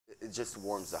it just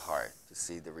warms the heart to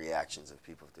see the reactions of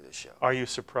people to the show. Are you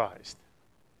surprised?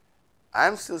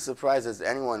 I'm still surprised as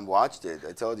anyone watched it.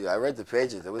 I told you, I read the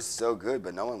pages. It was so good,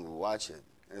 but no one will watch it.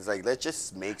 It's like, let's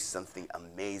just make something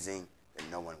amazing that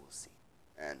no one will see.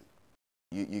 And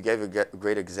you gave a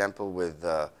great example with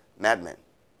Mad Men.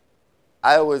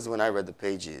 I always, when I read the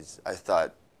pages, I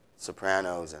thought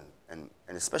Sopranos, and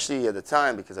especially at the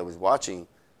time, because I was watching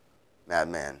Mad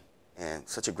Men, and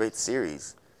such a great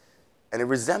series. And it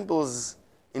resembles,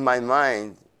 in my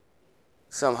mind,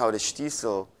 somehow the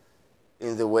Shtisel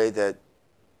in the way that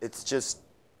it's just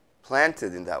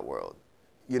planted in that world.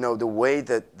 You know, the way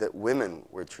that women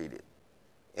were treated,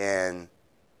 and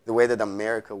the way that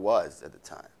America was at the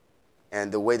time, and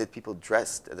the way that people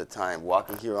dressed at the time,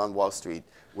 walking here on Wall Street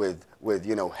with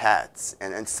you know, hats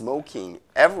and smoking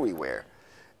everywhere.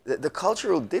 The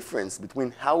cultural difference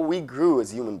between how we grew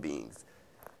as human beings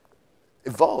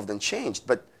evolved and changed.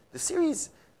 But the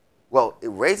series, well, it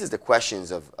raises the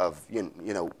questions of you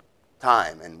know,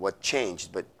 time and what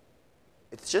changed, but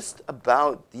it's just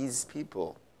about these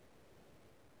people.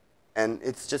 And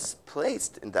it's just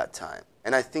placed in that time.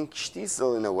 And I think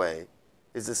Shtisel, in a way,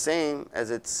 is the same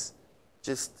as it's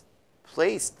just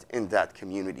placed in that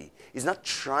community. It's not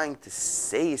trying to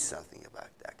say something about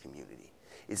that community.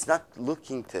 It's not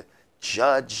looking to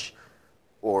judge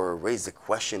or raise the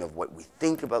question of what we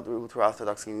think about the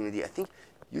ultra-Orthodox community. I think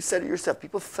you said it yourself.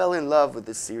 People fell in love with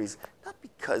this series not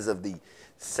because of the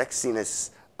sexiness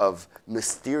of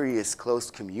mysterious,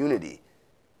 close community.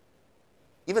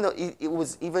 Even though it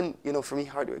was even, you know, for me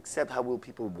hard to accept, how will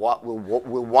people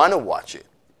will want to watch it?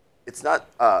 It's not,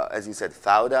 as you said,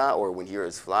 fauda or when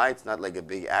heroes fly. It's not like a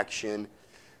big action,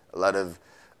 a lot of,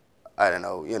 I don't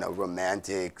know, you know,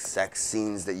 romantic sex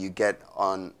scenes that you get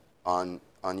on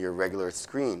your regular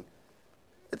screen.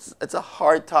 It's a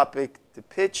hard topic to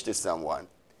pitch to someone,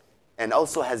 and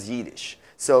also has Yiddish.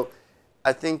 So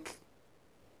I think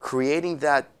creating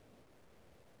that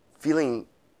feelings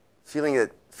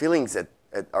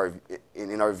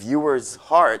in our viewers'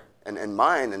 heart and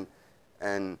mind,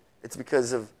 and it's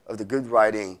because of the good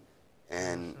writing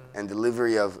and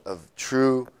delivery of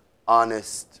true,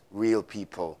 honest, real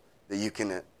people that you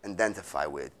can identify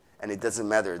with. And it doesn't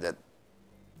matter that,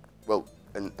 well,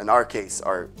 in our case,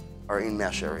 are in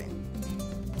Masharim.